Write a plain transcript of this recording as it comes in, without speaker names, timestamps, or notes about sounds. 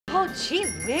Oh, gee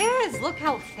whiz, look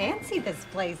how fancy this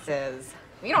place is.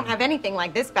 We don't have anything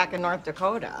like this back in North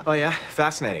Dakota. Oh, yeah?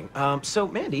 Fascinating. So,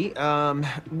 Mandy,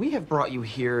 we have brought you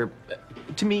here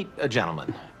to meet a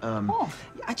gentleman.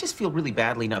 I just feel really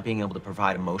badly not being able to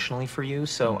provide emotionally for you,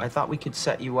 so I thought we could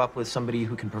set you up with somebody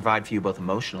who can provide for you both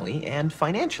emotionally and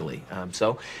financially.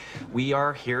 So, we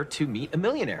are here to meet a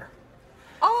millionaire.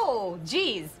 Oh,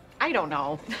 geez, I don't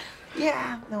know.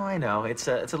 Yeah, no, I know. It's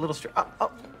a little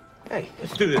hey.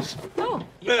 Let's do this. Oh.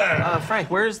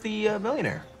 Frank, where's the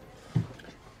millionaire?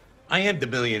 I am the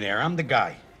millionaire. I'm the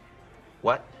guy.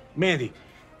 What? Mandy,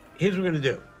 here's what we're gonna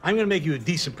do. I'm gonna make you a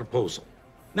decent proposal.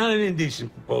 Not an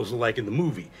indecent proposal like in the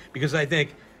movie, because I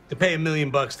think to pay $1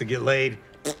 million to get laid,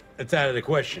 that's out of the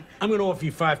question. I'm gonna offer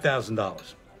you $5,000.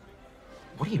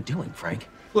 What are you doing, Frank?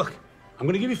 Look, I'm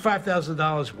gonna give you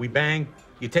 $5,000. We bang.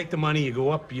 You take the money, you go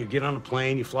up, you get on a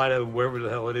plane, you fly to wherever the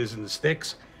hell it is in the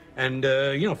sticks, and,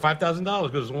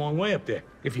 $5,000 goes a long way up there.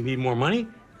 If you need more money,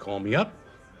 call me up,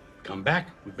 come back,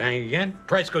 we bang again.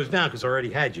 Price goes down because I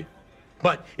already had you.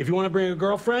 But if you want to bring a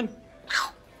girlfriend,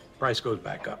 price goes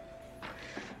back up.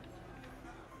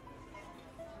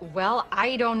 Well,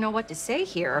 I don't know what to say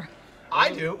here. I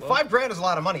do. $5,000 is a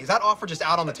lot of money. Is that offer just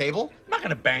out on the table? I'm not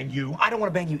gonna bang you. I don't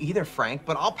want to bang you either, Frank,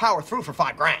 but I'll power through for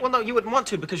 $5,000. Well, no, you wouldn't want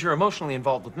to because you're emotionally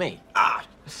involved with me. Ah,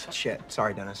 shit.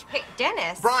 Sorry, Dennis. Hey,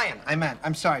 Dennis. Brian, I meant.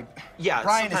 I'm sorry. Yeah,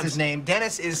 Brian is sometimes- his name.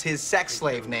 Dennis is his sex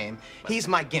slave name. He's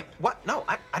my gimp. What? No,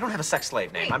 I don't have a sex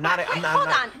slave name. Hey, I'm not. wait, I'm not. hold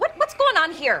on. What's going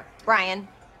on here, Brian?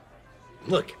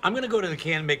 Look, I'm gonna go to the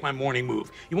can and make my morning move.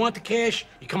 You want the cash?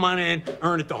 You come on in,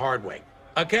 earn it the hard way.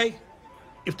 Okay?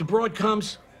 If the broad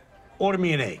comes, order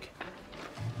me an egg.